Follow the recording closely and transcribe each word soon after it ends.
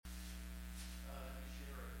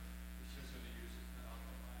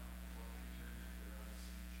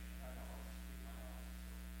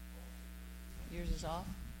yours off?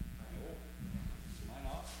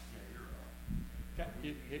 Mine off? Yeah, you're off.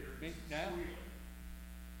 You hit me now?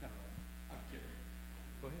 No, I'm kidding.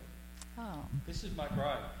 Go ahead. Oh. This is my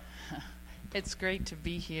bride. It's great to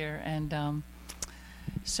be here, and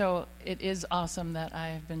so it is awesome that I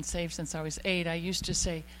have been saved since I was 8. I used to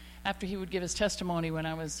say, after he would give his testimony when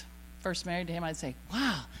I was first married to him, I'd say,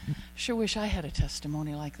 wow, sure wish I had a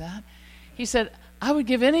testimony like that. He said, I would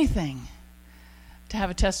give anything to have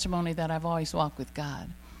a testimony that I've always walked with God.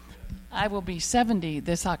 I will be 70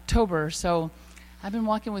 this October, so I've been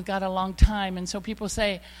walking with God a long time, and so people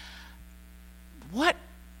say, what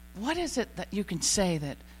is it that you can say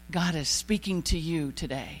that God is speaking to you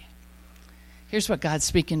today? Here's what God's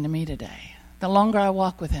speaking to me today. The longer I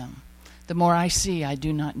walk with him, the more I see I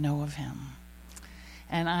do not know of him.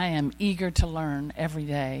 And I am eager to learn every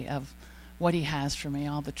day of what he has for me,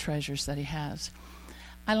 all the treasures that he has.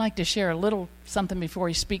 I like to share a little something before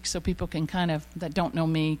he speaks so people can that don't know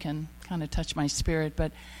me, can kind of touch my spirit.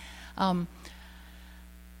 But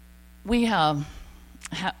we have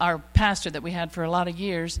our pastor that we had for a lot of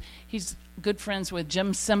years. He's good friends with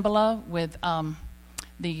Jim Cymbala with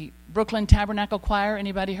the Brooklyn Tabernacle Choir.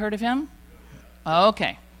 Anybody heard of him?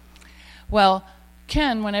 Okay. Well,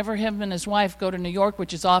 Ken, whenever him and his wife go to New York,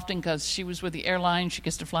 which is often because she was with the airline, she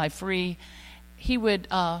gets to fly free, he would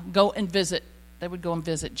go and visit. They would go and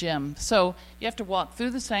visit Jim. So you have to walk through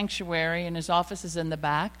the sanctuary, and his office is in the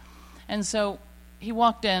back. And so he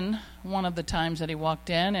walked in one of the times that he walked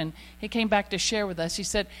in, and he came back to share with us. He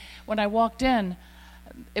said, when I walked in,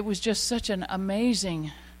 it was just such an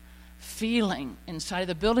amazing feeling inside of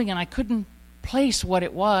the building, and I couldn't place what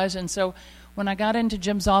it was. And so when I got into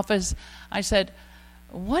Jim's office, I said,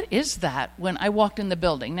 what is that when I walked in the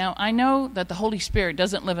building? Now, I know that the Holy Spirit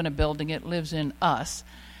doesn't live in a building, it lives in us.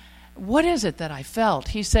 What is it that I felt?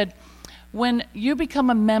 He said, when you become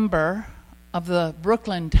a member of the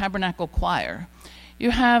Brooklyn Tabernacle Choir, you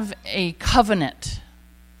have a covenant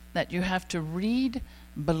that you have to read,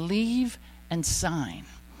 believe, and sign.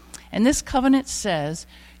 And this covenant says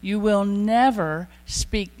you will never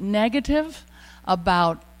speak negative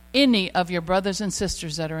about any of your brothers and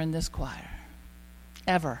sisters that are in this choir.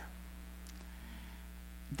 Ever.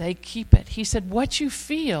 They keep it. He said, what you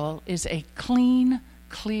feel is a clean,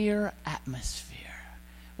 clear atmosphere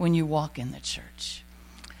when you walk in the church.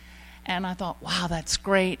 And I thought, wow, that's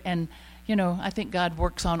great. And, I think God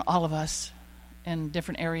works on all of us in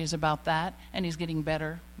different areas about that. And he's getting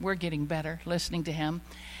better. We're getting better listening to him.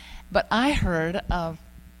 But I heard a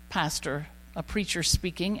pastor, a preacher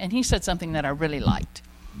speaking, and he said something that I really liked.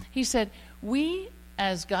 He said, we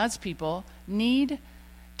as God's people need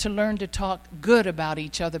to learn to talk good about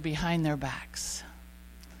each other behind their backs.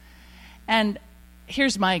 And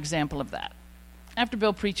here's my example of that. After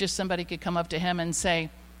Bill preaches, somebody could come up to him and say,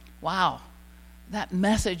 wow, that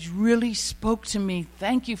message really spoke to me.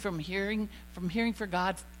 Thank you from hearing for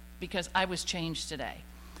God, because I was changed today.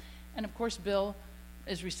 And of course, Bill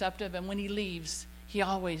is receptive, and when he leaves, he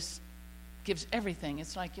always gives everything.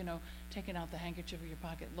 It's like, taking out the handkerchief of your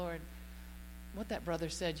pocket. Lord, what that brother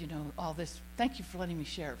said, all this, thank you for letting me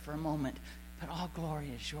share it for a moment, but all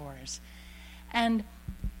glory is yours. And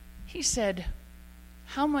he said,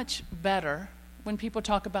 how much better when people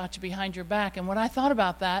talk about you behind your back. And what I thought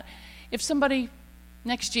about that, if somebody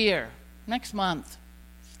next year, next month,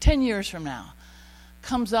 10 years from now,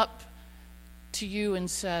 comes up to you and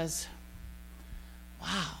says,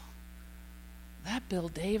 wow, that Bill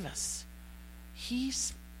Davis,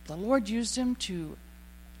 the Lord used him to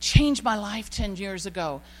change my life 10 years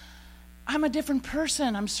ago. I'm a different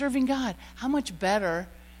person. I'm serving God. How much better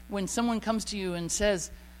when someone comes to you and says,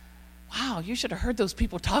 wow, you should have heard those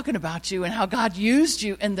people talking about you and how God used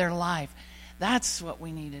you in their life. That's what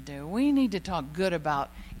we need to do. We need to talk good about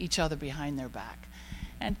each other behind their back.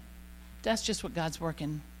 And that's just what God's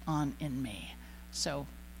working on in me. So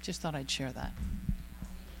just thought I'd share that.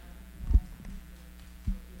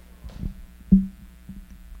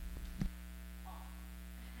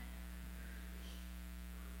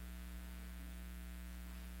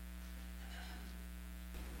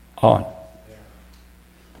 On.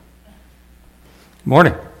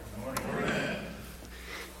 Morning.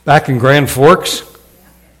 Back in Grand Forks.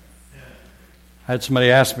 I had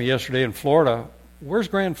somebody ask me yesterday in Florida, where's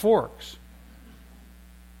Grand Forks?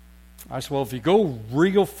 I said, well, if you go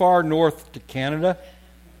real far north to Canada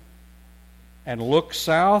and look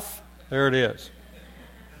south, there it is.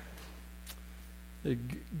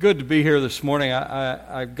 Good to be here this morning.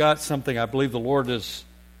 I've got something I believe the Lord has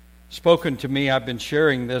spoken to me. I've been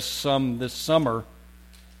sharing this summer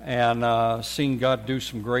and seen God do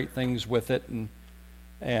some great things with it.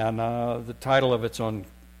 And the title of it's on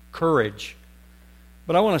courage.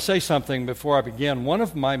 But I want to say something before I begin. One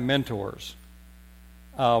of my mentors,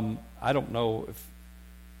 I don't know if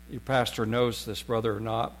your pastor knows this brother or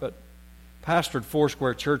not, but pastored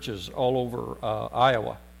Foursquare churches all over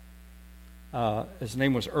Iowa. His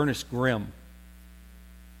name was Ernest Grimm.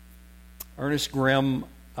 Ernest Grimm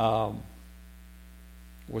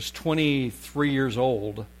was 23 years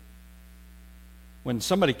old when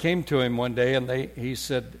somebody came to him one day and he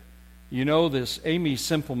said, you know, this Amy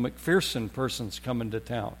Semple McPherson person's coming to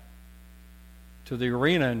town, to the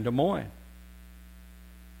arena in Des Moines.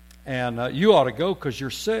 And you ought to go because you're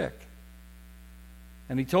sick.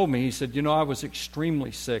 And he told me, he said, you know, I was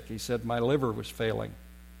extremely sick. He said, my liver was failing.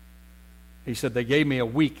 He said, they gave me a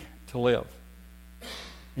week to live.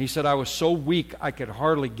 He said, I was so weak I could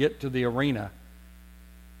hardly get to the arena.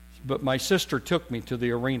 But my sister took me to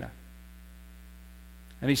the arena.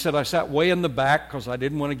 And he said, I sat way in the back because I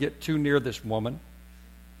didn't want to get too near this woman.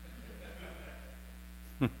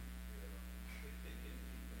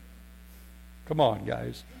 Come on,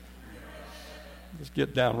 guys. Let's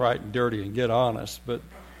get down right and dirty and get honest. But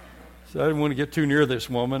so I didn't want to get too near this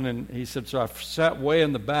woman. And he said, so I sat way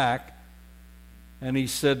in the back. And he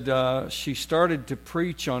said, she started to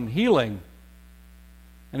preach on healing.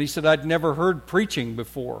 And he said, I'd never heard preaching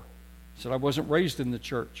before. He said, I wasn't raised in the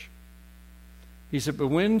church. He said, but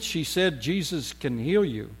when she said Jesus can heal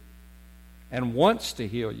you and wants to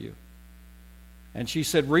heal you, and she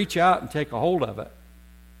said, reach out and take a hold of it.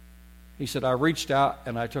 He said, I reached out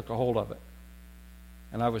and I took a hold of it.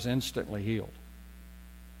 And I was instantly healed.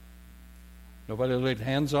 Nobody laid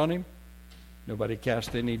hands on him. Nobody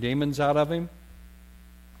cast any demons out of him.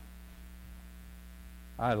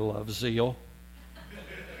 I love zeal.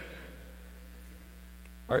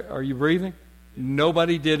 Are you breathing?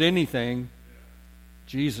 Nobody did anything.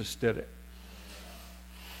 Jesus did it.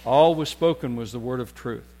 All was spoken was the word of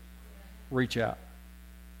truth. Reach out.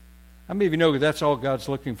 How many of you know that's all God's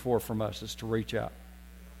looking for from us, is to reach out?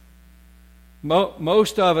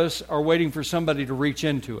 Most of us are waiting for somebody to reach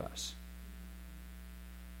into us.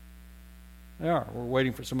 They are. We're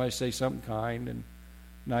waiting for somebody to say something kind and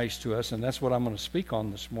nice to us, and that's what I'm going to speak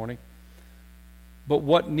on this morning. But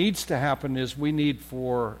what needs to happen is we need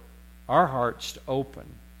for our hearts to open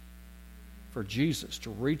for Jesus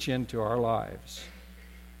to reach into our lives.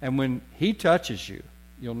 And when He touches you,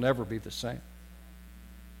 you'll never be the same.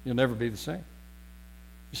 You'll never be the same.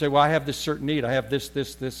 You say, well, I have this certain need. I have this,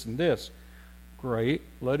 and this. Great.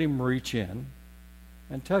 Let Him reach in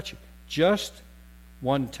and touch you. Just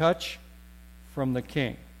one touch from the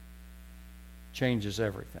King changes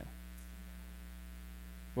everything.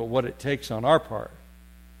 But what it takes on our part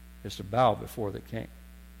is to bow before the King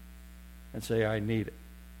and say, I need it.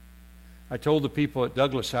 I told the people at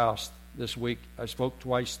Douglas House this week, I spoke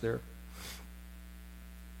twice there.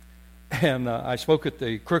 And I spoke at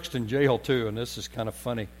the Crookston jail too, and this is kind of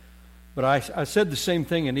funny. But I said the same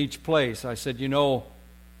thing in each place. I said, you know,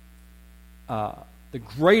 the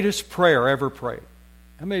greatest prayer ever prayed.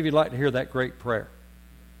 How many of you like to hear that great prayer?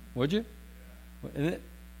 Would you? Isn't it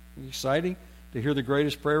exciting to hear the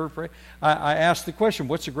greatest prayer ever prayed? I asked the question,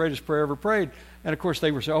 what's the greatest prayer ever prayed? And of course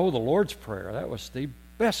they were saying, oh, the Lord's Prayer. That was the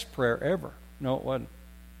best prayer ever. No, it wasn't.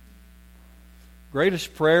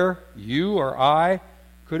 Greatest prayer you or I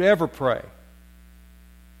could ever pray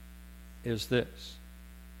is this.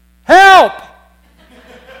 Help!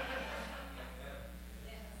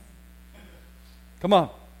 Come on.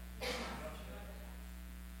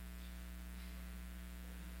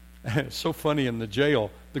 It's so funny in the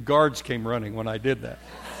jail. The guards came running when I did that.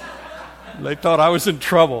 They thought I was in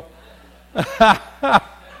trouble.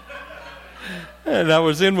 And I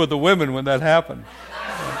was in with the women when that happened.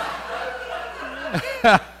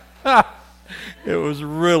 It was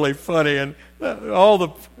really funny. And all the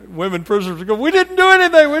women prisoners would go, we didn't do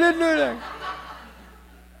anything. We didn't do anything.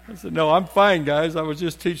 I said, no, I'm fine, guys. I was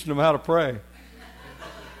just teaching them how to pray.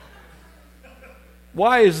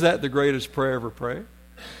 Why is that the greatest prayer ever prayed?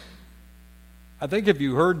 I think if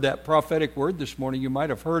you heard that prophetic word this morning, you might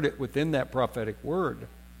have heard it within that prophetic word.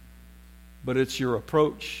 But it's your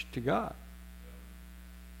approach to God.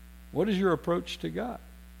 What is your approach to God?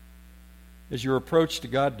 Is your approach to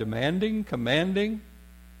God demanding, commanding,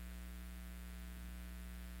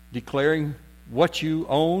 declaring what you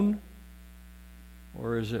own?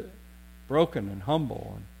 Or is it broken and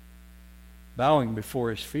humble and bowing before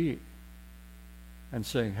His feet and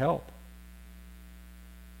saying, help?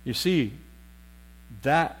 You see,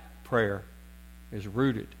 that prayer is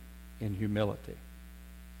rooted in humility.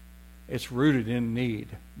 It's rooted in need,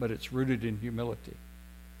 but it's rooted in humility.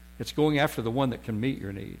 It's going after the one that can meet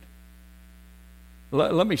your need.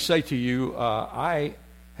 Let me say to you, I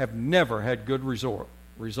have never had good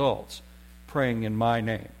results praying in my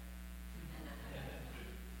name.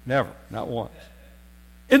 Never, not once.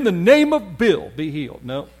 In the name of Bill, be healed.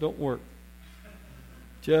 No, don't work.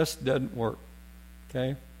 Just doesn't work.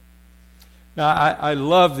 Okay? Now, I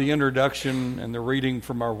love the introduction and the reading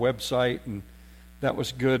from our website, and that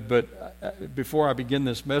was good. But before I begin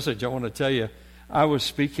this message, I want to tell you, I was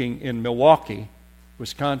speaking in Milwaukee,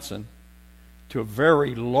 Wisconsin, to a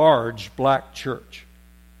very large black church.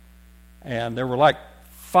 And there were like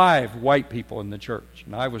 5 white people in the church,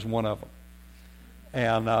 and I was one of them.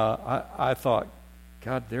 And I thought,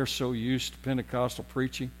 God, they're so used to Pentecostal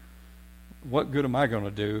preaching. What good am I going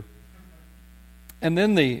to do? And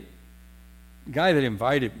then the guy that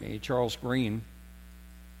invited me, Charles Green,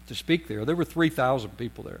 to speak there were 3,000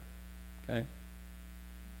 people there. Okay?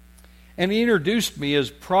 And he introduced me as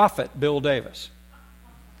Prophet Bill Davis.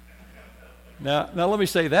 Now let me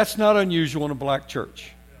say, that's not unusual in a black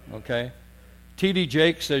church. Okay? T.D.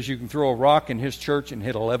 Jakes says you can throw a rock in his church and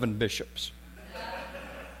hit 11 bishops.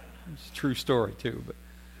 It's a true story, too.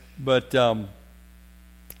 But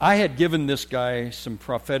I had given this guy some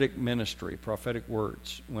prophetic ministry, prophetic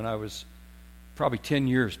words, when I was probably 10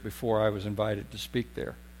 years before I was invited to speak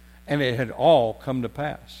there. And it had all come to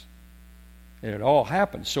pass. It had all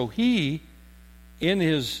happened. So he, in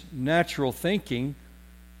his natural thinking,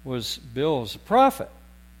 was Bill as a prophet.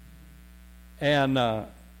 And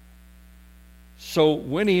so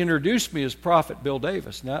when he introduced me as Prophet Bill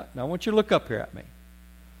Davis, now I want you to look up here at me.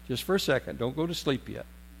 Just for a second. Don't go to sleep yet.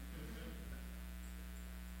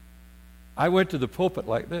 I went to the pulpit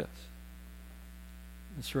like this.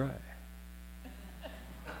 That's right.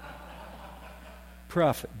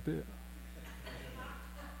 Prophet Bill.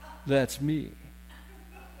 That's me.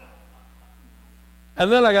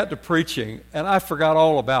 And then I got to preaching, and I forgot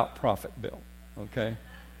all about Prophet Bill. Okay?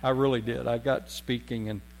 I really did. I got speaking,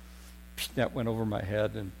 and that went over my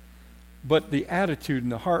head. But the attitude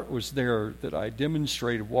and the heart was there that I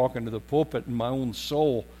demonstrated walking to the pulpit in my own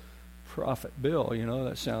soul. Prophet Bill,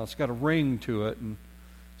 that sounds, it's got a ring to it. And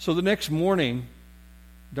so the next morning,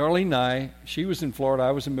 Darlene and I, she was in Florida,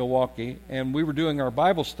 I was in Milwaukee, and we were doing our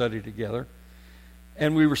Bible study together.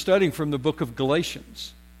 And we were studying from the book of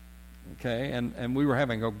Galatians. Okay, and we were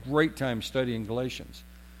having a great time studying Galatians.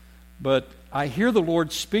 But I hear the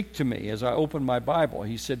Lord speak to me as I open my Bible.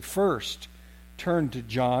 He said, first, turn to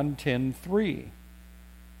John 10:3.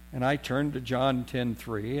 And I turned to John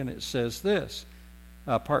 10:3, and it says this,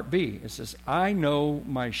 part B. It says, I know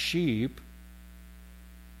my sheep,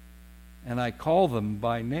 and I call them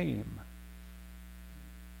by name.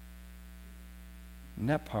 Isn't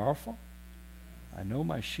that powerful? I know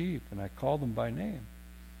my sheep, and I call them by name.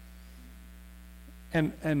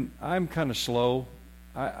 And I'm kind of slow.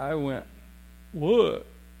 I went, what?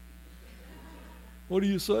 What are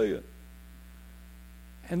you saying?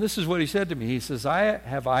 And this is what he said to me. He says,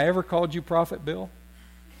 have I ever called you Prophet Bill?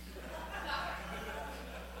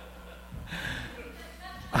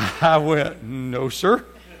 I went, no, sir.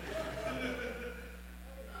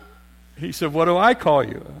 He said, what do I call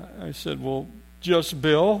you? I said, well, just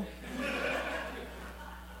Bill.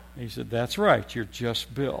 He said, that's right, you're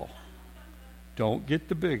just Bill. Don't get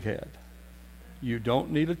the big head. You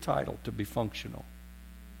don't need a title to be functional.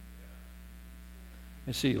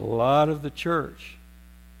 You see, a lot of the church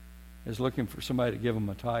is looking for somebody to give them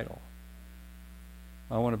a title.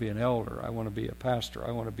 I want to be an elder. I want to be a pastor.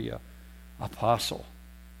 I want to be an apostle.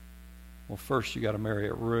 Well, first you got to marry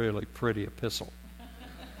a really pretty epistle.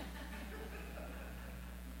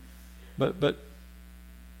 But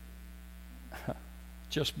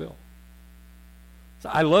just Bill. So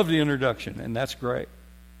I love the introduction, and that's great.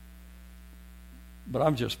 But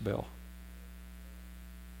I'm just Bill.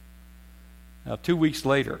 Now, 2 weeks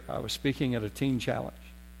later, I was speaking at a teen challenge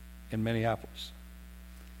in Minneapolis.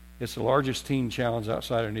 It's the largest teen challenge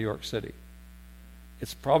outside of New York City.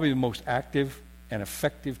 It's probably the most active and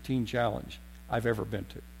effective teen challenge I've ever been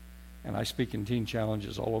to. And I speak in teen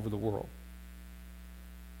challenges all over the world.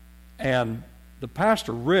 And the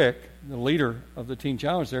pastor, Rick, the leader of the teen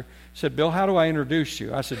challenge there, said, Bill, how do I introduce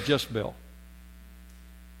you? I said, just Bill.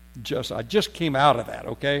 I just came out of that,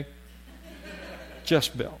 okay?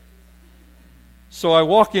 Just Bill. So I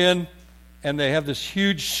walk in, and they have this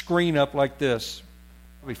huge screen up like this,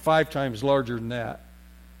 probably 5 times larger than that.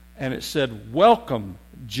 And it said, welcome,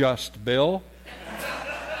 Just Bill.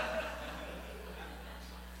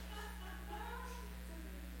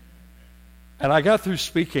 And I got through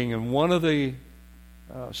speaking, and one of the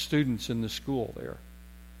students in the school there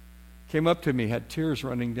came up to me, had tears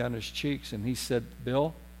running down his cheeks, and he said,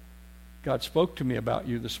 Bill, God spoke to me about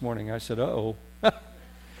you this morning. I said, uh-oh.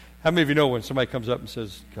 How many of you know when somebody comes up and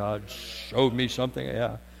says, God showed me something?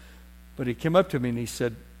 Yeah. But he came up to me and he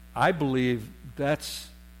said, I believe that's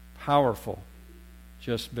powerful.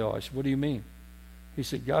 Just Bill. I said, what do you mean? He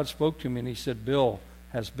said, God spoke to me and he said, Bill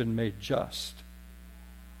has been made just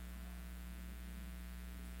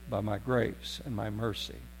by my grace and my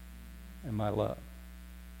mercy and my love.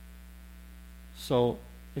 So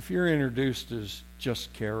if you're introduced as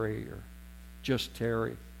just Carrie or just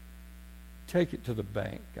Terry, take it to the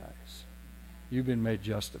bank, guys. You've been made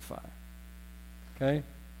justified. Okay?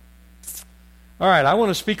 All right, I want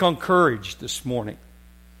to speak on courage this morning.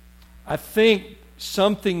 I think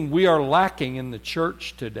something we are lacking in the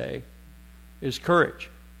church today is courage.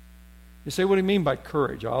 You say, what do you mean by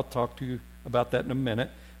courage? I'll talk to you about that in a minute.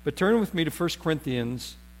 But turn with me to 1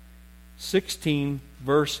 Corinthians 16,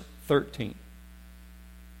 verse 13.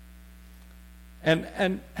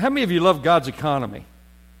 And how many of you love God's economy?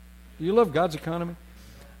 Do you love God's economy?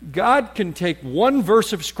 God can take one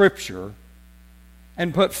verse of Scripture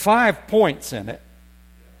and put 5 points in it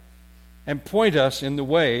and point us in the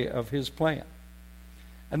way of His plan.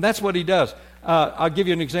 And that's what He does. I'll give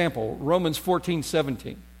you an example. Romans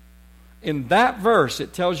 14:17. In that verse,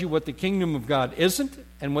 it tells you what the kingdom of God isn't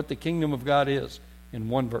and what the kingdom of God is in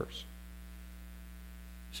one verse.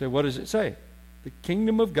 You say, what does it say? The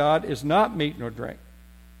kingdom of God is not meat nor drink.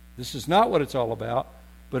 This is not what it's all about,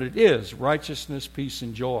 but it is righteousness, peace,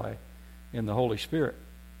 and joy in the Holy Spirit.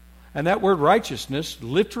 And that word righteousness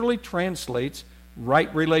literally translates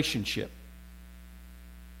right relationship.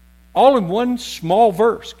 All in one small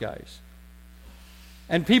verse, guys.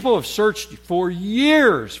 And people have searched for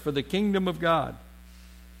years for the kingdom of God.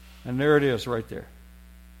 And there it is right there.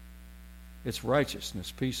 It's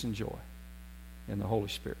righteousness, peace, and joy in the Holy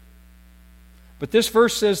Spirit. But this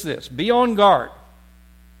verse says this, be on guard.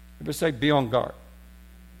 Everybody say, be on guard.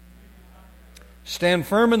 Stand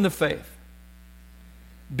firm in the faith.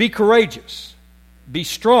 Be courageous. Be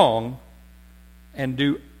strong. And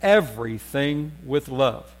do everything with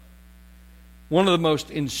love. One of the most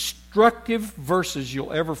instructive verses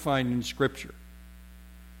you'll ever find in Scripture.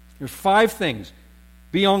 There's 5 things.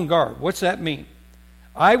 Be on guard. What's that mean?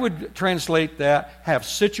 I would translate that, have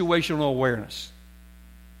situational awareness.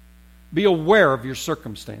 Be aware of your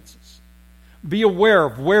circumstances. Be aware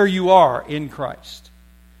of where you are in Christ.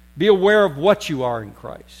 Be aware of what you are in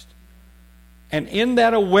Christ. And in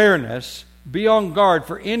that awareness, be on guard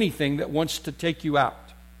for anything that wants to take you out.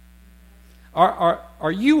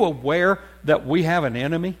 Are you aware that we have an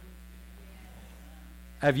enemy?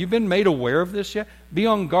 Have you been made aware of this yet? Be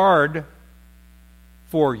on guard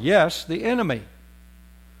for, yes, the enemy.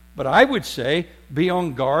 But I would say, be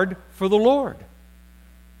on guard for the Lord.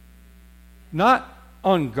 Not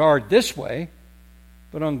on guard this way,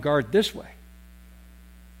 but on guard this way.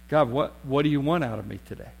 God, what do you want out of me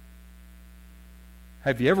today?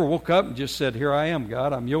 Have you ever woke up and just said, here I am,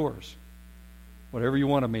 God, I'm yours. Whatever you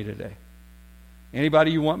want of me today.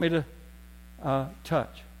 Anybody you want me to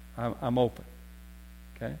touch, I'm open.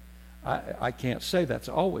 Okay? I can't say that's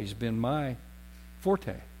always been my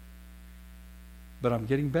forte. But I'm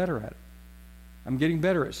getting better at it. I'm getting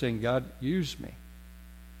better at saying, God, use me.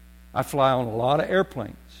 I fly on a lot of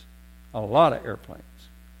airplanes. A lot of airplanes.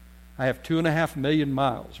 I have 2.5 million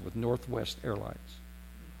miles with Northwest Airlines.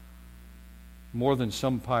 More than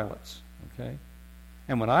some pilots. Okay?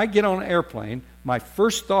 And when I get on an airplane, my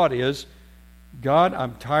first thought is, God,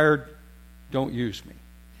 I'm tired. Don't use me.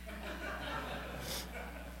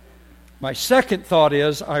 My second thought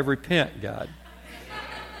is, I repent, God.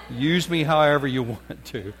 Use me however you want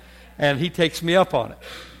to. And He takes me up on it.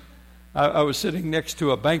 I was sitting next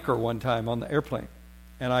to a banker one time on the airplane.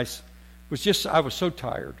 And I was so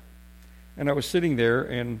tired. And I was sitting there,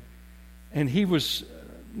 and he was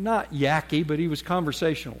not yacky, but he was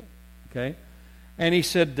conversational. Okay? And he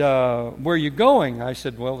said, where are you going? I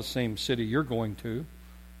said, well, the same city you're going to.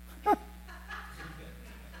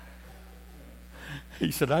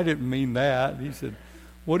 He said, I didn't mean that. He said,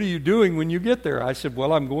 what are you doing when you get there? I said,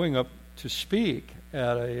 well, I'm going up to speak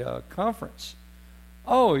at a conference.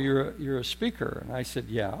 Oh, you're a speaker. And I said,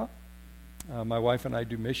 yeah. My wife and I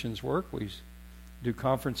do missions work. We do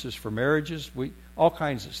conferences for marriages. All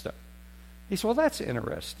kinds of stuff. He said, well, that's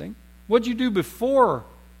interesting. What'd you do before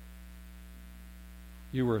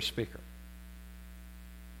you were a speaker?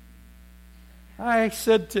 I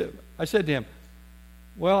said to him,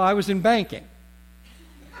 well, I was in banking.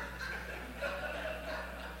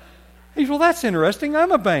 He said, well, that's interesting.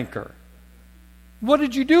 I'm a banker. What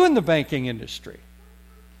did you do in the banking industry?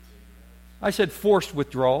 I said, forced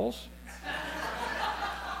withdrawals.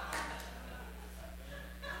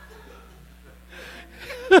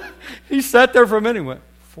 He sat there for a minute and went,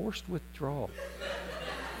 Forced withdrawal.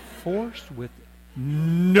 Forced with...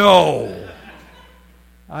 No!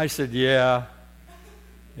 I said, yeah,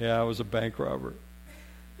 I was a bank robber.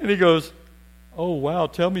 And he goes, oh, wow,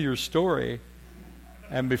 tell me your story.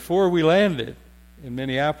 And before we landed in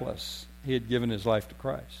Minneapolis, he had given his life to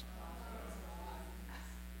Christ.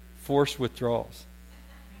 Forced withdrawals.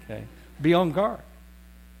 Okay? Be on guard.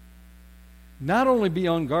 Not only be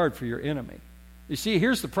on guard for your enemy. You see,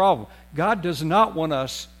 here's the problem. God does not want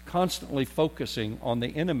us constantly focusing on the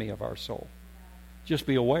enemy of our soul. Just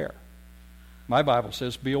be aware. My Bible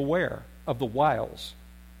says be aware of the wiles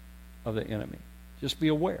of the enemy. Just be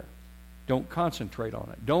aware. Don't concentrate on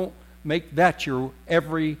it. Don't make that your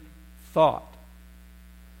every thought.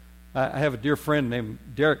 I have a dear friend named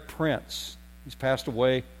Derek Prince. He's passed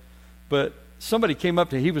away. But somebody came up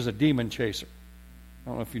to him. He was a demon chaser. I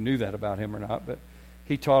don't know if you knew that about him or not, but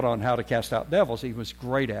he taught on how to cast out devils. He was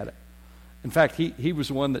great at it. In fact, he was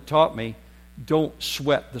the one that taught me, don't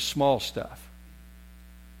sweat the small stuff.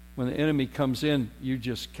 When the enemy comes in, you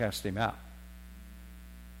just cast him out.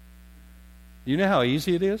 Do you know how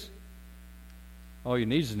easy it is? All you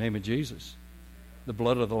need is the name of Jesus, the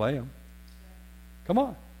blood of the Lamb. Come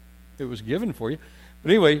on. It was given for you.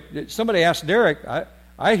 But anyway, somebody asked Derek,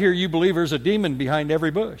 I hear you believe there's a demon behind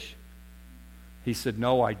every bush. He said,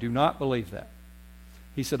 no, I do not believe that.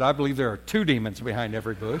 He said, I believe there are 2 demons behind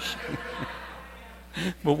every bush.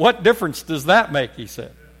 But what difference does that make, he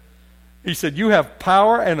said. He said, you have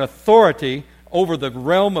power and authority over the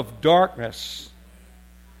realm of darkness.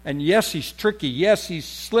 And yes, he's tricky. Yes, he's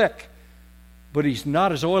slick. But he's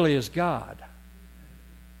not as oily as God.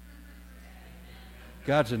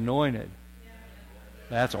 God's anointed.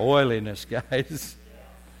 That's oiliness, guys.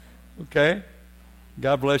 Okay?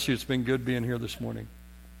 God bless you. It's been good being here this morning.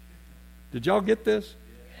 Did y'all get this?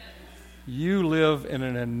 You live in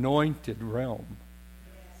an anointed realm.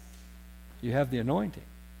 You have the anointing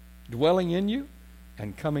dwelling in you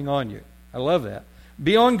and coming on you. I love that.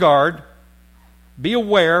 Be on guard. Be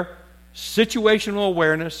aware. Situational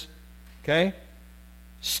awareness. Okay?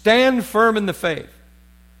 Stand firm in the faith.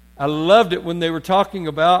 I loved it when they were talking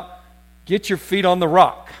about get your feet on the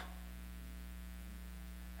rock.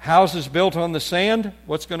 Houses built on the sand,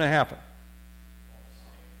 what's going to happen?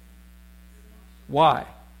 Why?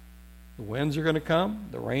 The winds are going to come.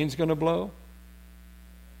 The rain's going to blow.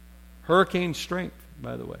 Hurricane strength,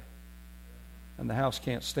 by the way. And the house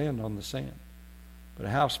can't stand on the sand. But a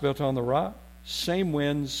house built on the rock, same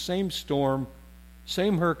winds, same storm,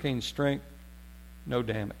 same hurricane strength, no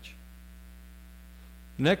damage.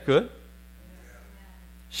 Isn't that good?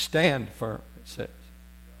 Stand firm, it says.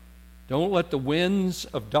 Don't let the winds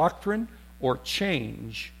of doctrine or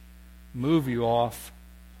change move you off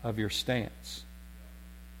of your stance.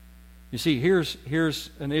 You see, here's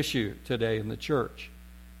an issue today in the church.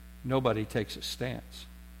 Nobody takes a stance.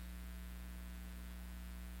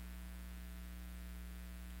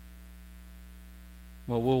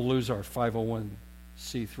 Well, we'll lose our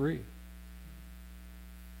 501c3.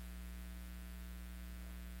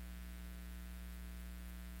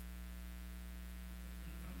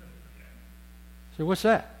 So what's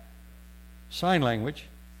that? Sign language.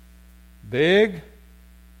 Big,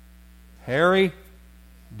 hairy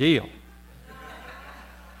deal.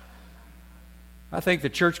 I think the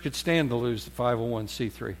church could stand to lose the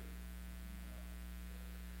 501c3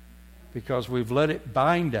 because we've let it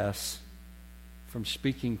bind us from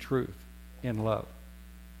speaking truth in love.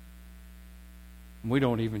 And we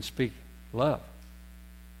don't even speak love.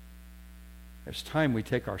 It's time we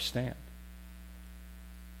take our stand.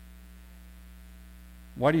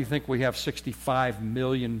 Why do you think we have 65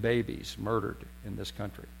 million babies murdered in this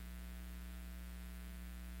country?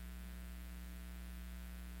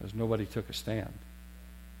 Because nobody took a stand.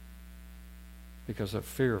 Because of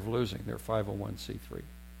fear of losing their 501c3.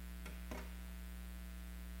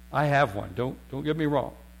 I have one. Don't get me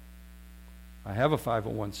wrong. I have a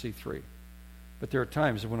 501c3. But there are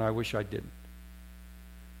times when I wish I didn't.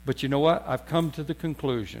 But you know what? I've come to the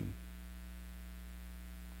conclusion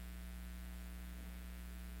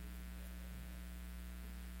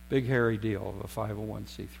big hairy deal of a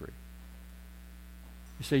 501c3.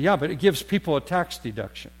 You say, yeah, but it gives people a tax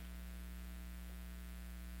deduction.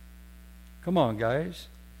 Come on, guys.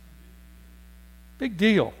 Big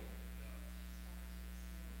deal.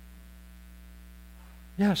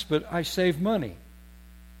 Yes, but I save money.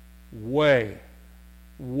 Way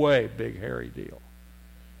big hairy deal.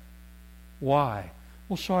 Why?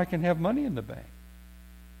 Well, so I can have money in the bank.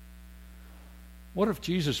 What if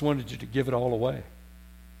Jesus wanted you to give it all away?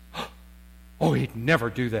 Oh, he'd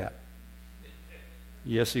never do that.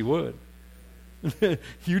 Yes, he would.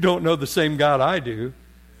 You don't know the same God I do.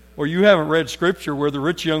 Or you haven't read Scripture where the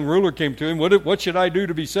rich young ruler came to him, what should I do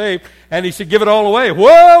to be saved? And he said, give it all away.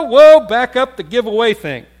 Whoa, back up the giveaway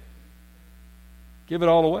thing. Give it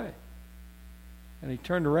all away. And he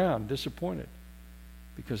turned around disappointed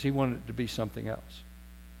because he wanted it to be something else.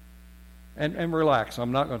 And relax,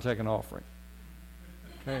 I'm not going to take an offering.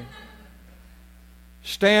 Okay?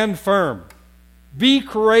 Stand firm. Be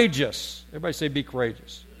courageous. Everybody say be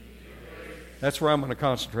courageous. That's where I'm going to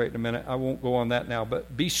concentrate in a minute. I won't go on that now.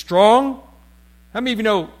 But be strong. How many of you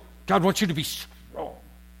know God wants you to be strong?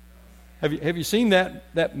 Have you seen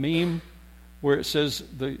that meme where it says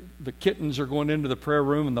the kittens are going into the prayer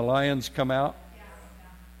room and the lions come out?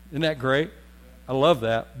 Isn't that great? I love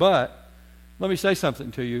that. But let me say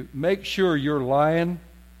something to you. Make sure your lion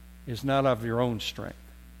is not of your own strength.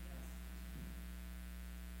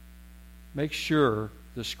 Make sure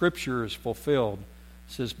the Scripture is fulfilled.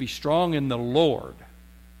 It says, be strong in the Lord,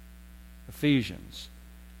 Ephesians,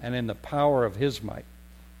 and in the power of His might.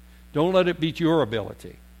 Don't let it be your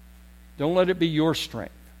ability. Don't let it be your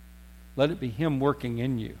strength. Let it be Him working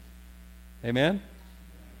in you. Amen?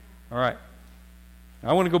 All right.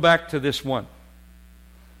 I want to go back to this one.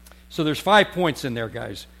 So there's 5 points in there,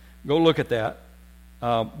 guys. Go look at that.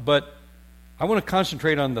 But I want to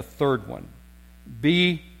concentrate on the third one.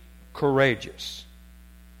 Be courageous.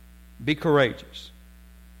 Be courageous.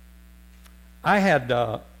 I had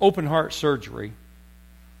open heart surgery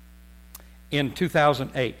in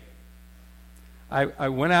 2008. I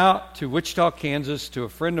went out to Wichita, Kansas, to a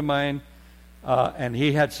friend of mine, and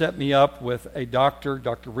he had set me up with a doctor,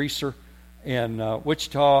 Dr. Reeser, in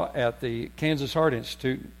Wichita at the Kansas Heart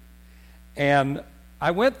Institute. And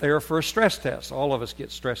I went there for a stress test. All of us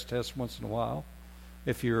get stress tests once in a while.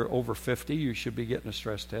 If you're over 50, you should be getting a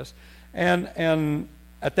stress test. And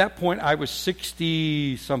at that point, I was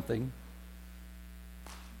 60-something.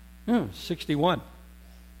 61.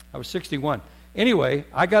 I was 61. Anyway,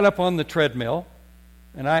 I got up on the treadmill,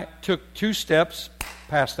 and I took 2 steps,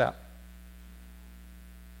 passed out.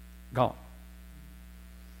 Gone.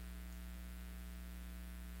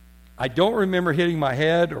 I don't remember hitting my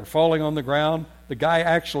head or falling on the ground. The guy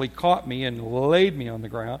actually caught me and laid me on the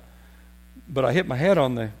ground, but I hit my head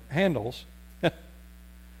on the handles.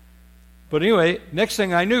 But anyway, next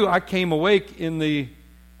thing I knew, I came awake in the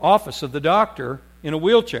office of the doctor in a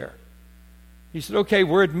wheelchair. He said, okay,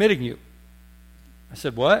 we're admitting you. I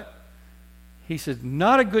said, what? He said,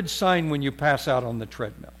 not a good sign when you pass out on the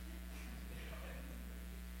treadmill.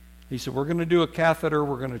 He said, we're going to do a catheter,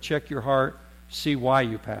 we're going to check your heart, see why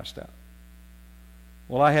you passed out.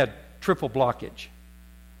 Well, I had triple blockage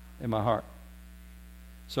in my heart.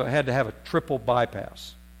 So I had to have a triple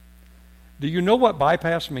bypass. Do you know what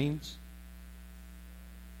bypass means?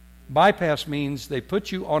 Bypass means they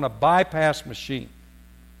put you on a bypass machine.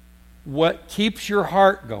 What keeps your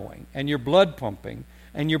heart going and your blood pumping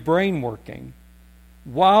and your brain working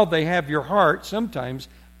while they have your heart sometimes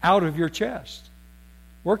out of your chest,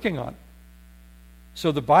 working on it.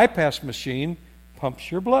 So the bypass machine pumps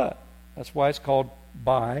your blood. That's why it's called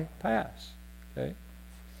bypass. Okay?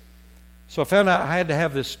 So I found out I had to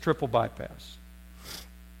have this triple bypass.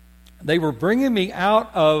 They were bringing me out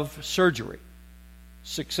of surgery,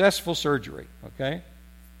 successful surgery, okay?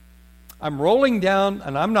 I'm rolling down,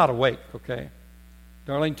 and I'm not awake, okay?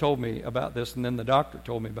 Darlene told me about this, and then the doctor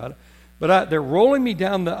told me about it. But they're rolling me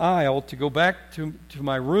down the aisle to go back to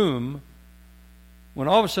my room when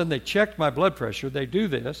all of a sudden they checked my blood pressure. They do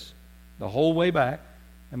this the whole way back,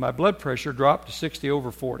 and my blood pressure dropped to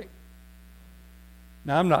 60/40.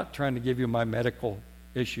 Now, I'm not trying to give you my medical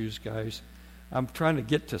issues, guys. I'm trying to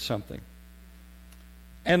get to something.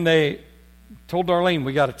 And they told Darlene,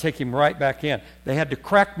 we got to take him right back in. They had to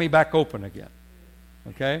crack me back open again,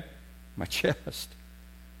 okay, my chest.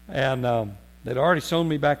 And they'd already sewn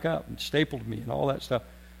me back up and stapled me and all that stuff.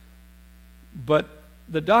 But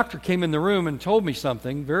the doctor came in the room and told me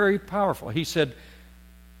something very powerful. He said,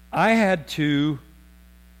 we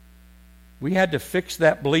had to fix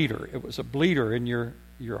that bleeder. It was a bleeder in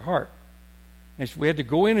your heart. And so we had to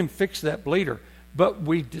go in and fix that bleeder. But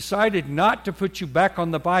we decided not to put you back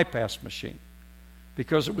on the bypass machine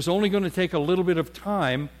because it was only going to take a little bit of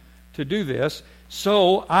time to do this.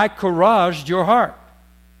 So I couraged your heart.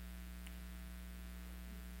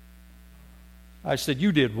 I said,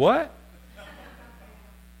 you did what?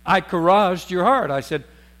 I couraged your heart. I said,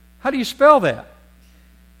 how do you spell that?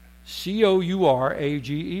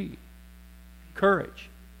 Courage.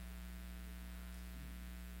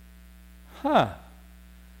 Courage.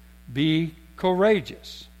 Be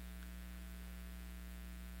courageous.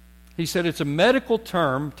 He said it's a medical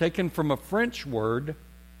term taken from a French word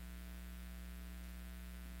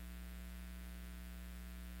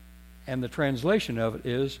And the translation of it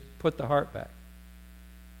is, put the heart back.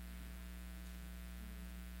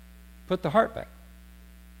 Put the heart back.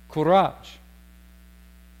 Courage.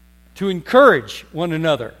 To encourage one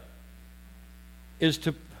another is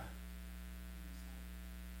to...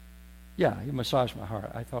 Yeah, you massage my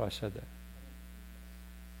heart. I thought I said that.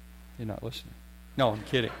 You're not listening. No, I'm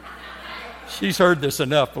kidding. She's heard this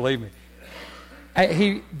enough, believe me.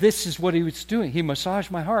 This is what he was doing. He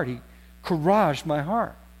massaged my heart. He couraged my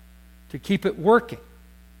heart to keep it working.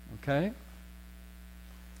 Okay?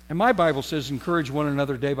 And my Bible says encourage one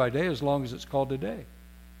another day by day as long as it's called today.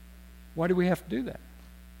 Why do we have to do that?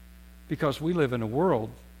 Because we live in a world.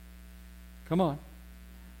 Come on.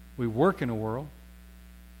 We work in a world.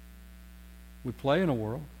 We play in a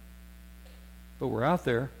world. But we're out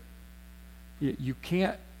there. You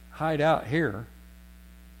can't hide out here.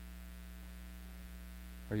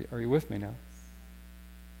 Are you with me now?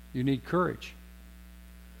 You need courage.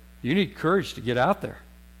 You need courage to get out there.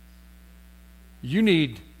 You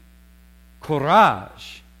need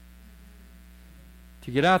courage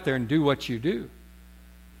to get out there and do what you do.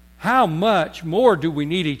 How much more do we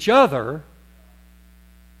need each other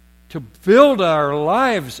to build our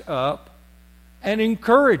lives up and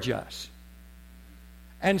encourage us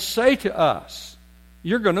and say to us,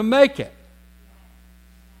 you're going to make it.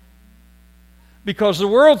 Because the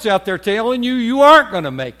world's out there telling you you aren't going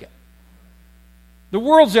to make it. The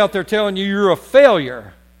world's out there telling you you're a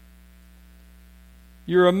failure.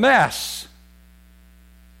 You're a mess.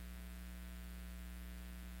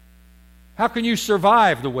 How can you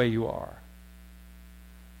survive the way you are?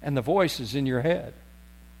 And the voice is in your head.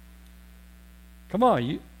 Come on,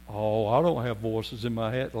 I don't have voices in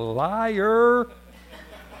my head. Liar.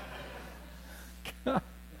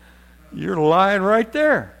 You're lying right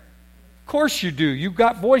there. Of course you do. You've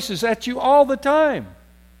got voices at you all the time.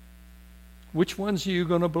 Which ones are you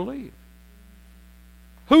going to believe?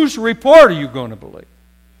 Whose report are you going to believe?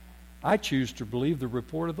 I choose to believe the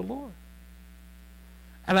report of the Lord.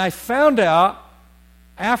 And I found out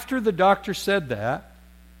after the doctor said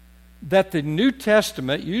that the New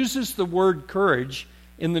Testament uses the word courage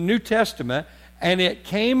in the New Testament, and it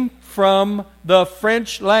came from the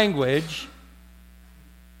French language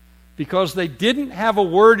because they didn't have a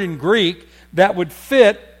word in Greek that would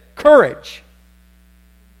fit courage.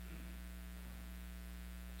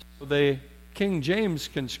 So the King James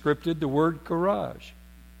conscripted the word courage.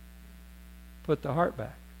 Put the heart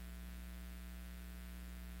back.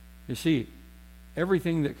 You see,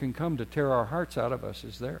 everything that can come to tear our hearts out of us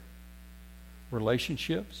is there.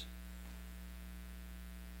 Relationships,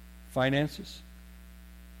 finances.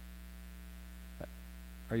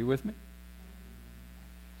 Are you with me?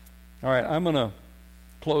 All right, I'm going to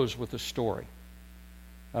close with a story.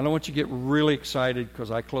 I don't want you to get really excited because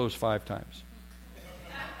I close 5 times.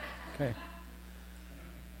 Okay.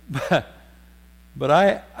 But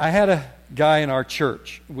I had a guy in our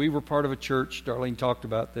church. We were part of a church, Darlene talked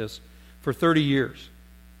about this, for 30 years.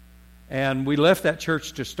 And we left that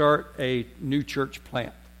church to start a new church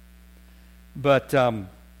plant. But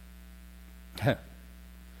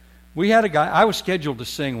we had a guy, I was scheduled to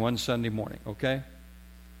sing one Sunday morning, okay?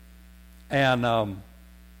 And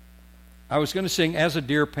I was going to sing As a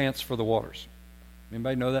Deer Pants for the Waters.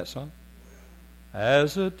 Anybody know that song?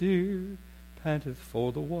 As a deer panteth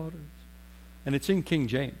for the waters. And it's in King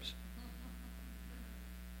James.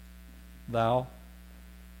 Thou.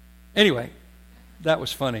 Anyway, that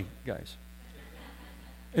was funny, guys.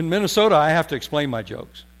 In Minnesota, I have to explain my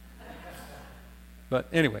jokes. But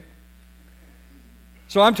anyway.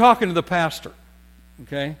 So I'm talking to the pastor,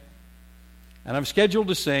 okay? And I'm scheduled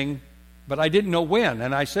to sing, but I didn't know when.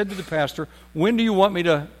 And I said to the pastor, when do you want me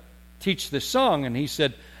to teach this song? And he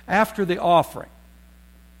said, after the offering.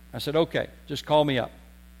 I said, okay, just call me up.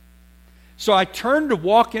 So I turned to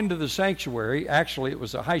walk into the sanctuary. Actually, it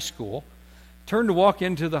was a high school. Turned to walk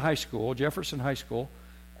into the high school, Jefferson High School.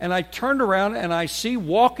 And I turned around and I see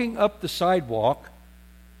walking up the sidewalk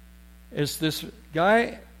is this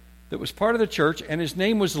guy that was part of the church, and his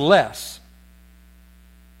name was Les.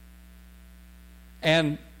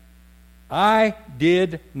 And I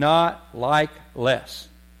did not like Les.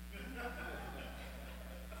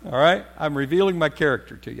 All right? I'm revealing my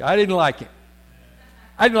character to you. I didn't like him.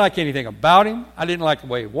 I didn't like anything about him. I didn't like the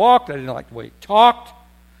way he walked. I didn't like the way he talked.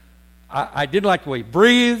 I didn't like the way he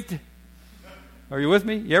breathed. Are you with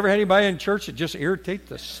me? You ever had anybody in church that just irritates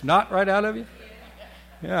the snot right out of you?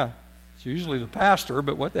 Yeah. It's usually the pastor,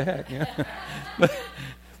 but what the heck? Yeah.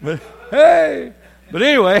 but hey! But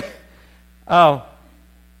anyway, I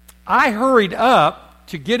hurried up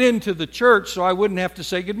to get into the church so I wouldn't have to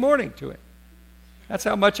say good morning to him. That's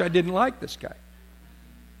how much I didn't like this guy.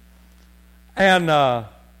 And the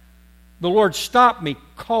Lord stopped me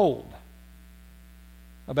cold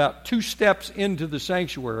about 2 steps into the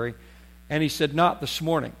sanctuary, and He said, "Not this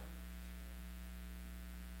morning."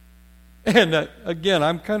 And again,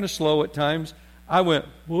 I'm kind of slow at times. I went,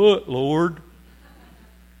 "What, Lord?"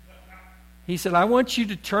 He said, "I want you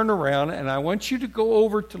to turn around and I want you to go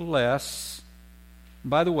over to Les." And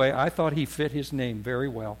by the way, I thought he fit his name very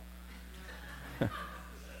well.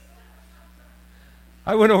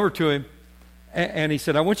 I went over to him and he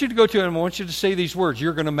said, "I want you to go to him and I want you to say these words.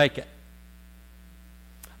 You're going to make it."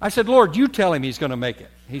 I said, "Lord, you tell him he's going to make it."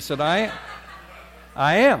 He said, I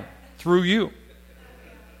am, through you."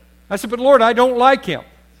 I said, "But Lord, I don't like him."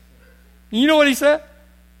 And you know what he said?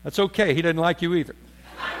 "That's okay. He doesn't like you either."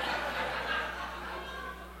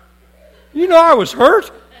 You know I was hurt.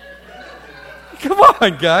 Come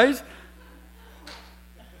on, guys.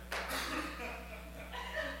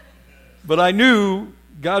 But I knew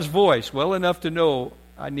God's voice well enough to know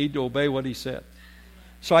I need to obey what He said.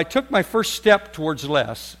 So I took my first step towards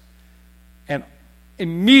Les and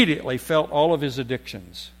immediately felt all of his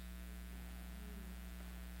addictions.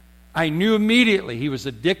 I knew immediately he was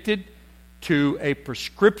addicted to a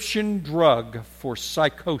prescription drug for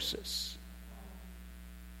psychosis.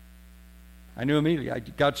 I knew immediately.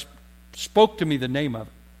 God spoke to me the name of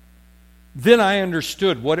it. Then I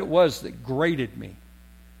understood what it was that grated me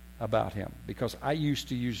about him, because I used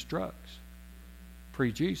to use drugs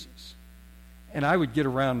pre-Jesus. And I would get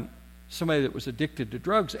around somebody that was addicted to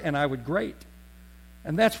drugs and I would grate.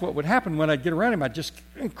 And that's what would happen when I'd get around him. I'd just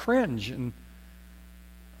cringe.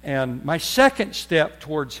 And my second step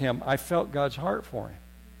towards him, I felt God's heart for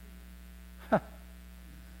him.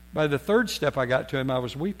 By the third step I got to him, I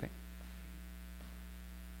was weeping.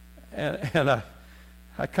 And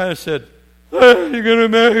I kind of said, "You're going to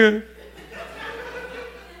make it."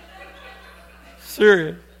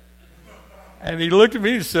 Serious. And he looked at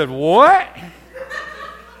me and said, "What?" I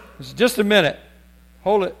said, "Just a minute.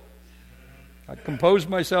 Hold it." I composed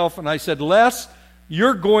myself and I said, "Les,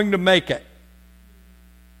 you're going to make it."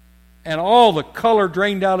 And all the color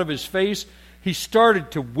drained out of his face. He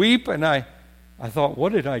started to weep, and I thought,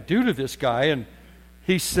 what did I do to this guy? And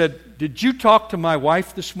he said, "Did you talk to my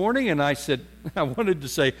wife this morning?" And I said, I wanted to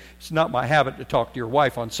say, "It's not my habit to talk to your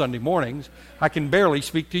wife on Sunday mornings. I can barely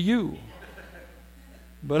speak to you."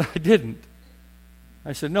 But I didn't.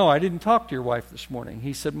 I said, "No, I didn't talk to your wife this morning."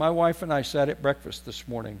 He said, "My wife and I sat at breakfast this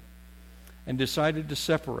morning and decided to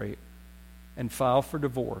separate and file for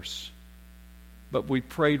divorce. But we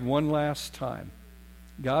prayed one last time.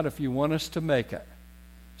 God, if you want us to make it,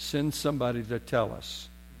 send somebody to tell us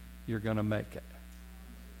you're going to make it."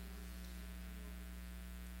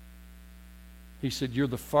 He said, "You're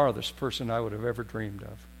the farthest person I would have ever dreamed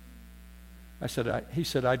of." He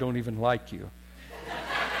said, "I don't even like you."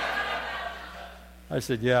 I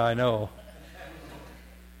said, "Yeah, I know."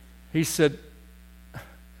 I said,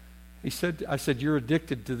 "You're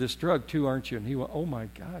addicted to this drug too, aren't you?" And he went, "Oh my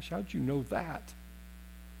gosh, how'd you know that?"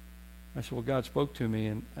 I said, "Well, God spoke to me,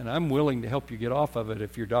 and I'm willing to help you get off of it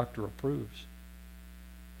if your doctor approves."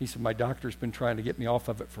 He said, "My doctor's been trying to get me off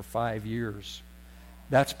of it for 5 years.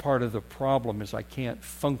 That's part of the problem, is I can't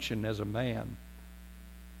function as a man."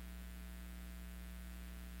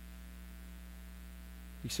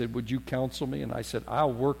 He said, "Would you counsel me?" And I said,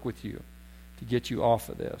 "I'll work with you to get you off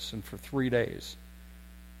of this." And for 3 days,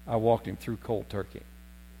 I walked him through cold turkey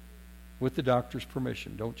with the doctor's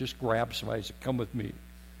permission. Don't just grab somebody and say, "Come with me."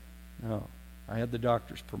 No, I had the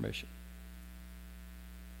doctor's permission.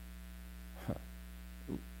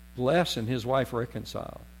 Les and his wife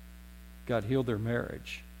reconciled. God healed their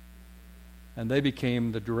marriage. And they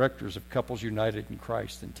became the directors of Couples United in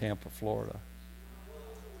Christ in Tampa, Florida.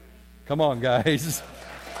 Come on, guys.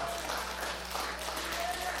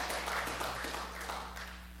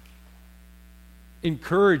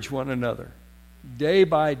 Encourage one another day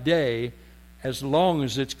by day, as long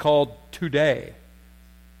as it's called today.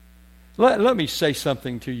 Let me say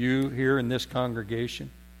something to you here in this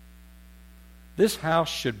congregation. This house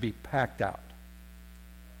should be packed out.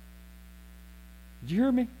 Did you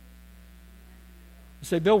hear me? You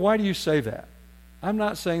say, "Bill, why do you say that?" I'm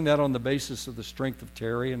not saying that on the basis of the strength of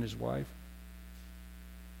Terry and his wife.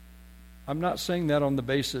 I'm not saying that on the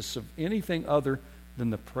basis of anything other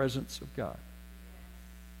than the presence of God.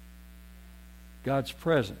 God's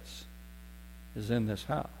presence is in this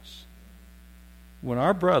house. When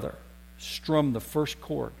our brother strummed the first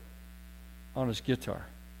chord on his guitar,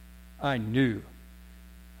 I knew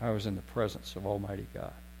I was in the presence of Almighty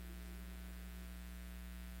God.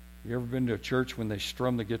 You ever been to a church when they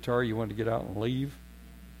strum the guitar, you wanted to get out and leave?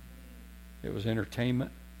 It was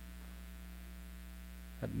entertainment.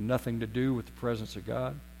 had nothing to do with the presence of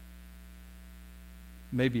God.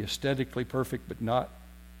 Maybe aesthetically perfect, but not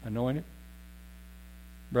anointed.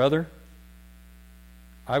 Brother,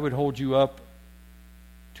 I would hold you up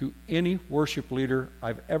to any worship leader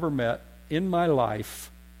I've ever met in my life.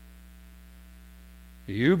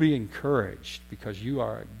 You be encouraged because you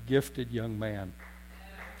are a gifted young man.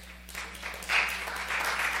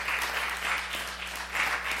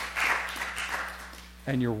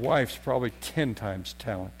 And your wife's probably 10 times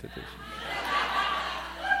talented as you.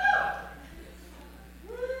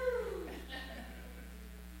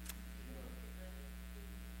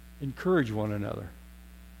 Encourage one another.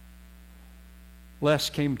 Les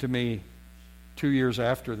came to me 2 years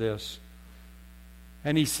after this,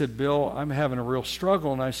 and he said, Bill, I'm having a real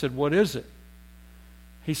struggle. And I said, what is it?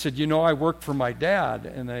 He said, I worked for my dad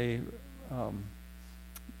in a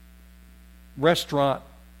restaurant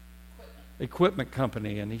equipment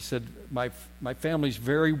company. And he said, my family's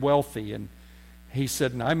very wealthy. And he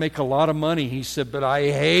said, and I make a lot of money. He said, but I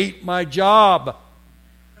hate my job.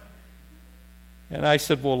 And I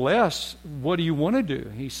said, well, Les, what do you want to do?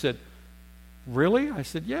 He said, really? I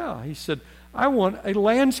said, yeah. He said, I want a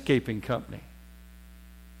landscaping company.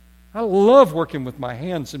 I love working with my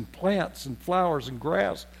hands and plants and flowers and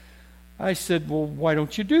grass. I said, well, why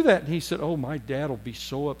don't you do that? And he said, oh, my dad will be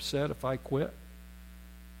so upset if I quit.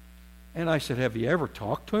 And I said, have you ever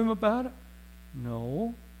talked to him about it?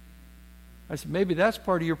 No. I said, maybe that's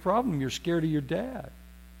part of your problem. You're scared of your dad.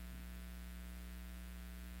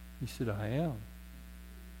 He said, I am.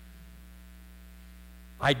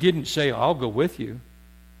 I didn't say, I'll go with you.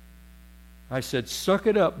 I said, suck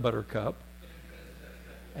it up, Buttercup,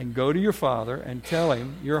 and go to your father and tell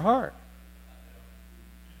him your heart.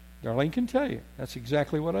 Darlene can tell you. That's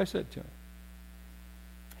exactly what I said to him.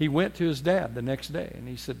 He went to his dad the next day, and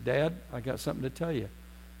he said, Dad, I got something to tell you.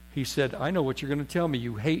 He said, I know what you're going to tell me.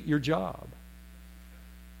 You hate your job.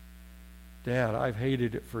 Dad, I've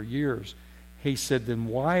hated it for years. He said, then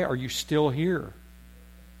why are you still here?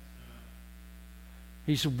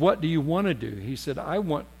 He said, what do you want to do? He said, I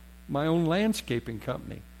want my own landscaping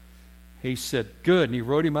company. He said, good. And he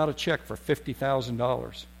wrote him out a check for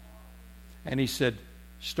 $50,000. And he said,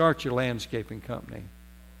 start your landscaping company.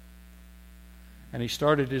 And he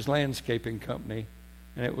started his landscaping company,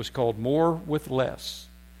 and it was called More with Less.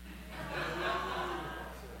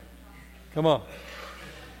 Come on.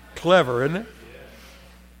 Clever, isn't it?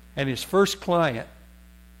 And his first client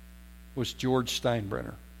was George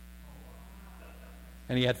Steinbrenner.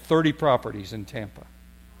 And he had 30 properties in Tampa.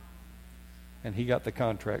 And he got the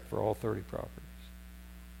contract for all 30 properties.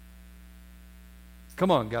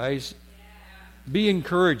 Come on, guys. Be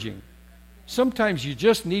encouraging. Sometimes you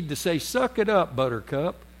just need to say, suck it up,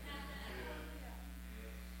 Buttercup.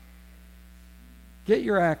 Get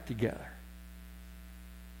your act together.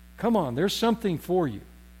 Come on, there's something for you.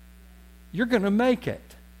 You're going to make it.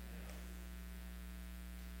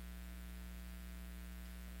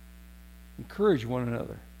 Encourage one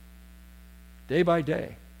another. Day by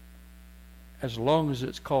day. As long as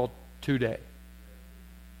it's called today.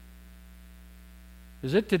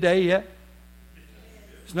 Is it today yet?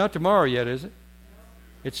 It's not tomorrow yet, is it?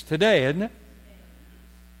 It's today, isn't it?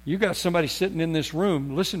 You got somebody sitting in this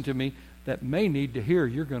room, listen to me, that may need to hear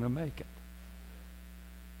you're going to make it.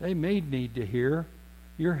 They may need to hear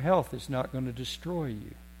your health is not going to destroy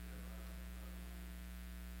you.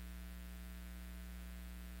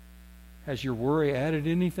 Has your worry added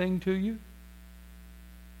anything to you?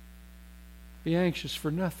 Be anxious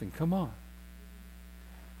for nothing. Come on.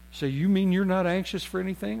 So you mean you're not anxious for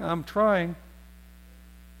anything? I'm trying.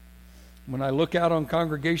 When I look out on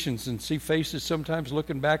congregations and see faces sometimes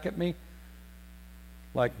looking back at me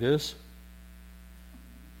like this,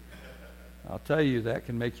 I'll tell you that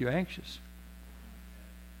can make you anxious.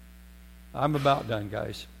 I'm about done,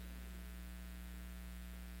 guys.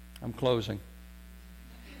 I'm closing.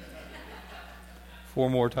 4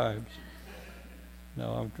 more times.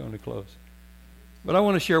 No, I'm going to close. But I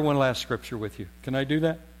want to share one last scripture with you. Can I do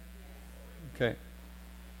that? Okay.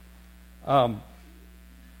 I'm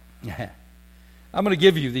going to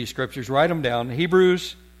give you these scriptures. Write them down.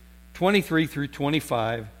 Hebrews 23 through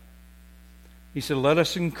 25. He said, let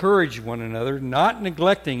us encourage one another, not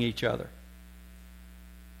neglecting each other.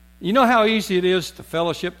 You know how easy it is to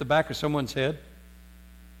fellowship the back of someone's head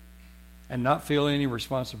and not feel any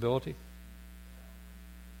responsibility?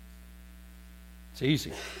 It's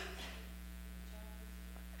easy.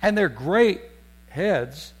 And they're great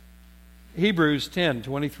heads. Hebrews 10,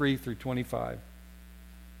 23 through 25.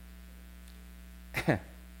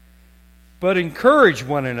 But encourage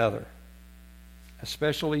one another,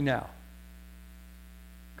 especially now.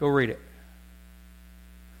 Go read it.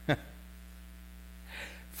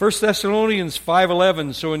 1 Thessalonians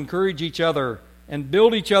 5:11, so encourage each other and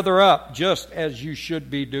build each other up just as you should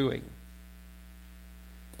be doing.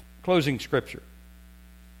 Closing scripture.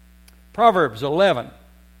 Proverbs 11,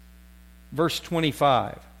 verse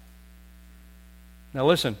 25. Now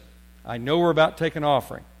listen, I know we're about to take an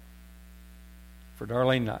offering for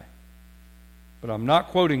Darlene and I, but I'm not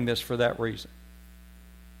quoting this for that reason.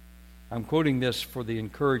 I'm quoting this for the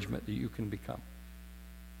encouragement that you can become.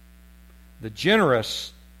 The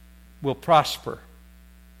generous will prosper.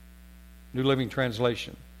 New Living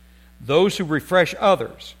Translation. Those who refresh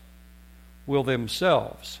others will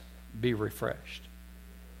themselves be refreshed.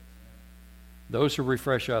 Those who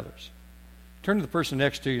refresh others. Turn to the person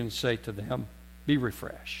next to you and say to them, be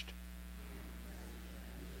refreshed.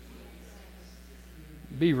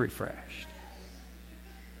 Be refreshed.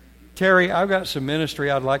 Terry, I've got some ministry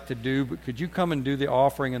I'd like to do, but could you come and do the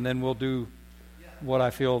offering, and then we'll do what I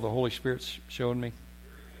feel the Holy Spirit's showing me?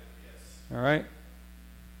 All right?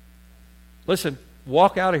 Listen,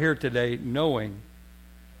 walk out of here today knowing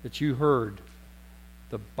that you heard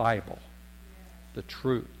the Bible, the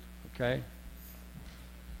truth, okay?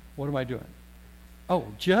 What am I doing? Oh,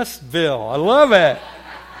 just Bill. I love it.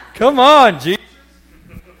 Come on, Jesus.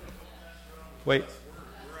 Wait.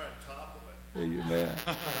 We're on top of it. Amen.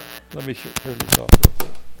 Let me turn this off real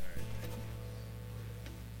quick.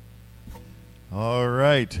 All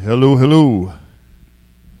right. Hello, hello.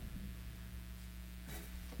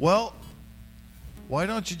 Well, why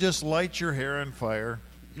don't you just light your hair on fire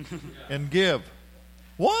and give?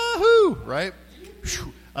 Wahoo! Right?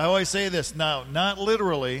 I always say this now, not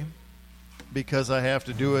literally, because I have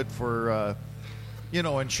to do it for,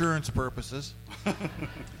 insurance purposes.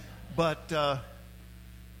 But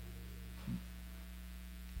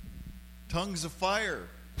tongues of fire.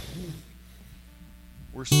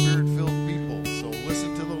 We're spirit-filled people, so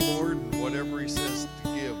listen to the Lord and whatever He says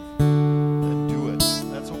to give, then do it.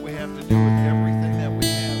 That's what we have to do with everything that we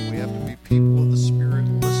have. We have to be people of the Spirit,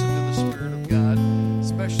 listen to the Spirit of God,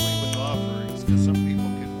 especially with offerings, because some people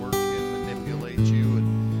can work and manipulate you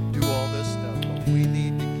and do all this stuff, but we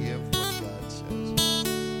need to give what God says.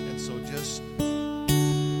 And so just,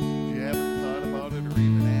 if you haven't thought about it or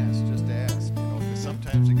even asked, just ask, because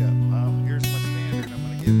sometimes you got, well, here's my standard, I'm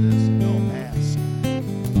going to give this. No, ask.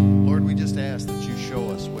 Lord, we just ask that you show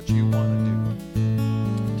us what you want to do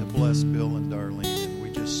to bless Bill and Darlene. And we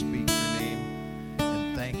just speak your name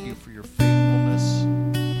and thank you for your faithfulness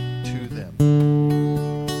to them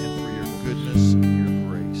and for your goodness and your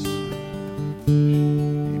grace.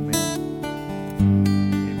 Amen.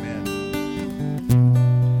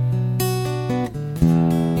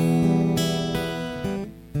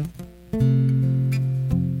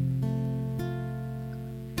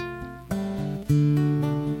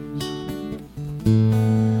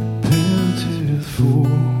 Panted for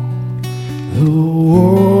the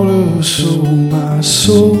water, so my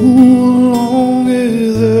soul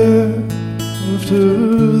longeth after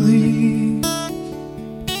thee.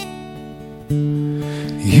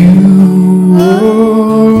 You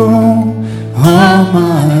alone are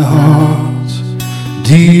my heart's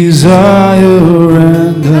desire,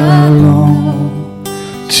 and I long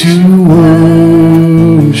to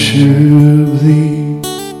worship thee.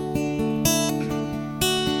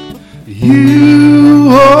 You,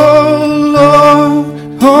 oh Lord,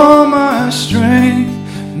 are my strength,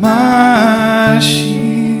 my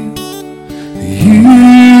shield.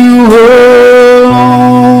 You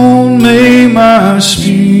alone make my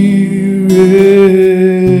spirit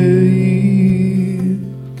yield.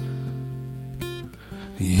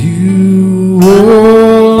 You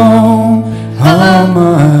alone are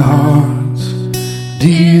my heart's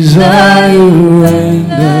desire,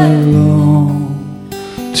 and I long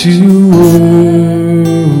to worship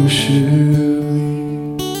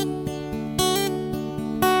thee.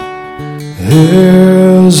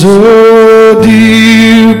 As a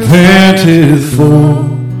deer panteth for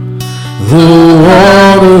the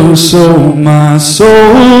water, so my soul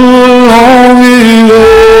longeth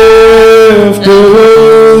after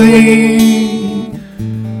thee.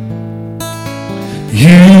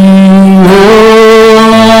 You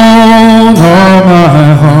alone are my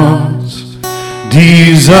heart's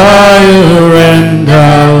desire, and I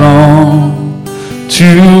long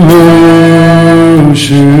to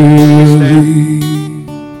worship thee.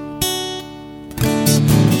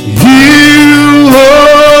 You,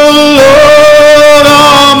 oh Lord,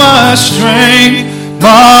 are my strength,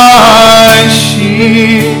 my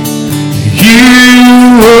shield.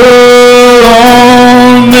 You alone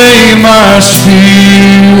make my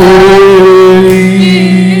spirit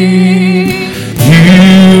yield.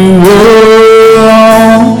 You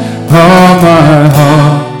alone are my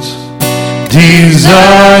heart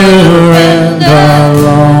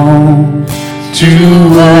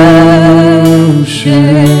All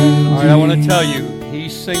right, I want to tell you, he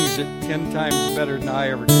sings it 10 times better than I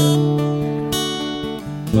ever did.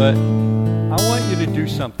 But I want you to do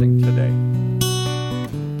something today.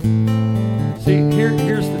 See,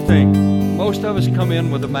 here's the thing. Most of us come in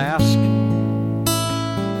with a mask,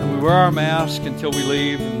 and we wear our mask until we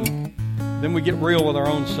leave, and then we get real with our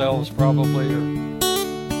own selves, probably,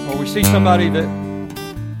 or we see somebody that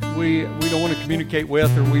we don't want to communicate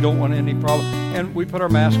with, or we don't want any problem, and we put our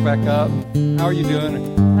mask back up. How are you doing?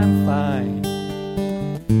 I'm fine.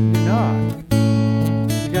 You're not.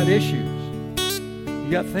 You got issues. You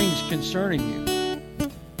got things concerning you.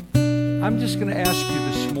 I'm just going to ask you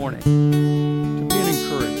this morning to be an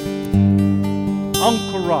encourager.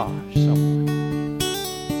 Encourage someone.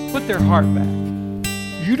 Put their heart back.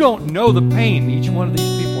 You don't know the pain each one of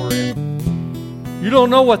these people are in. You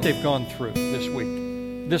don't know what they've gone through this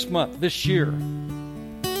week, this month, this year.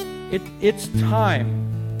 It's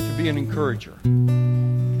time to be an encourager.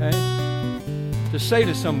 Okay? To say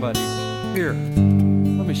to somebody, here,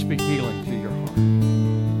 let me speak healing to your heart.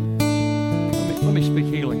 Let me speak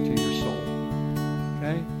healing to your soul.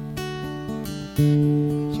 Okay?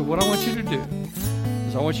 So what I want you to do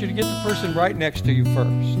is I want you to get the person right next to you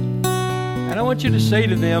first. And I want you to say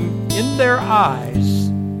to them, in their eyes,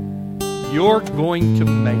 you're going to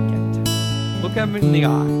make it. Look at them in the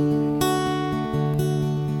eye.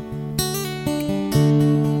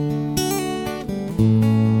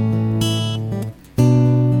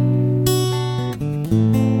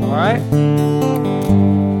 All right?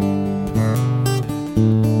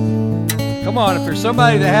 Come on, if there's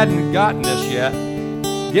somebody that hadn't gotten this yet,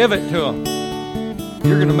 give it to them.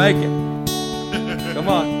 You're going to make it. Come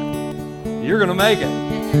on. You're going to make it.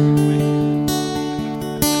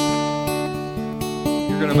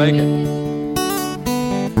 You're going to make it.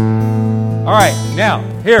 All right, now,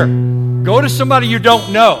 here. Go to somebody you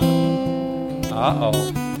don't know. Uh-oh.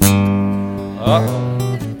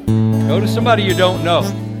 Go to somebody you don't know.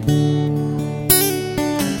 And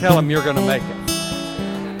tell them you're going to make it.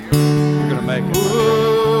 You're going to make it.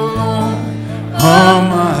 All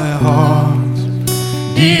my heart's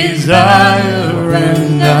desire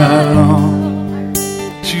and I long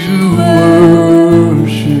to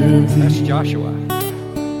worship thee. That's Joshua.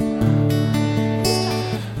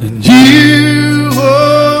 And you,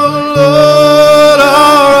 oh Lord,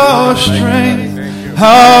 are our strength,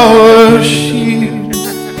 our shield.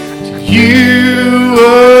 To you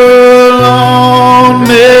alone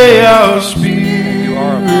may our spirit. You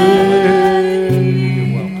are a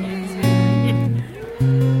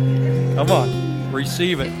Come on,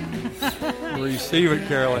 receive it. Receive it,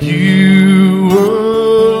 Carolyn. You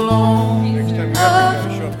alone. Next time you have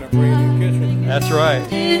to show up in a brand new kitchen. That's right.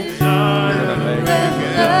 You're gonna make it.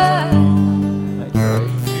 That's right.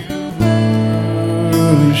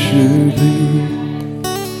 Worship thee.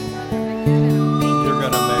 You're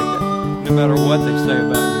gonna make it, no matter what they say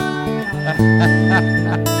about you.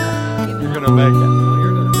 You're gonna make it.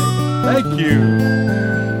 You're gonna make it. Thank you.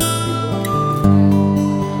 All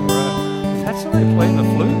right. Is that somebody playing the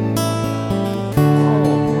flute?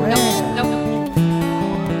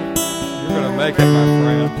 You're going to make it, my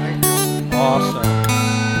friend. Awesome.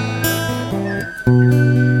 Yeah.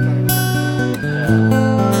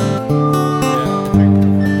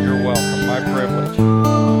 You're welcome. My privilege.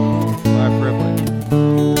 My privilege.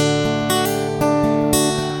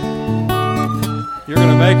 You're going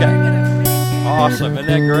to make it. Awesome. Isn't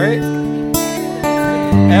that great?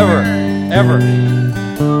 Ever.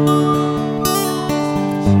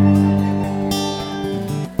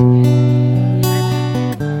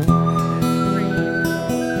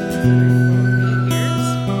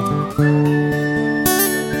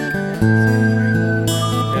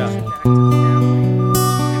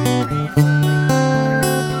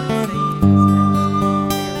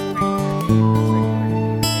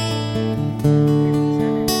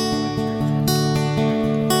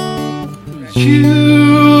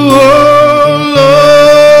 You, oh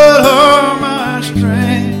Lord, are my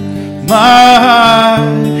strength, my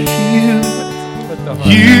shield.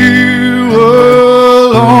 You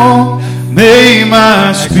alone may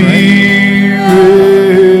my spirit.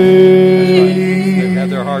 They've had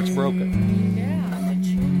their hearts broken.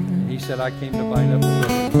 He said, I came to bind up the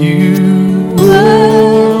broken. You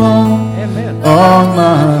alone Amen. are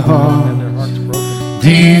my And heart their hearts broken.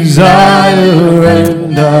 desire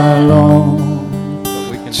and I long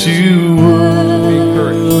But we can to be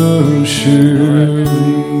encouraged. worship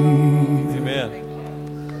thee. Amen.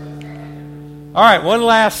 All right, one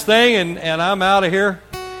last thing, and I'm out of here.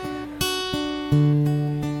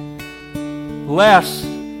 Les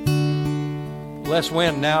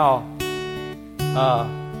Wynn now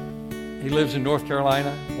He lives in North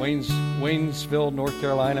Carolina, Waynesville, North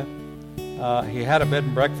Carolina. He had a bed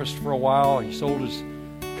and breakfast for a while. He sold his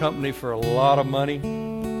company for a lot of money,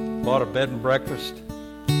 bought a bed and breakfast.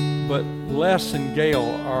 But Les and Gail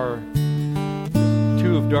are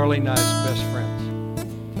two of Darlene and I's best friends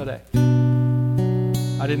today.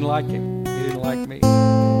 I didn't like him. He didn't like me.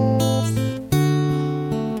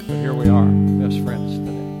 But here we are, best friends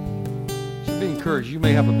today. So be encouraged. You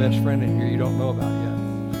may have a best friend in here you don't know about yet.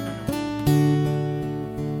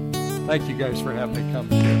 Thank you guys for having me come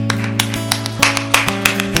share.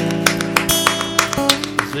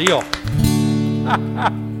 Zeal.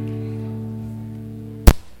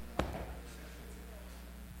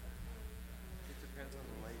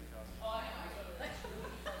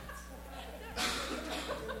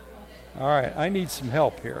 All right, I need some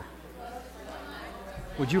help here.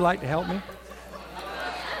 Would you like to help me?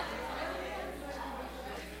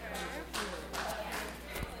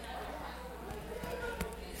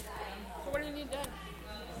 What do you need done?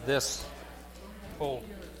 This pull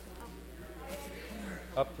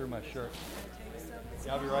up through my shirt.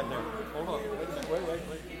 Yeah, I'll be right there. Hold on. Wait a minute. Wait.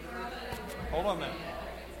 Hold on a minute.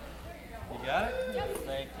 You got it? Yep.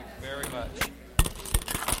 Thank you very much.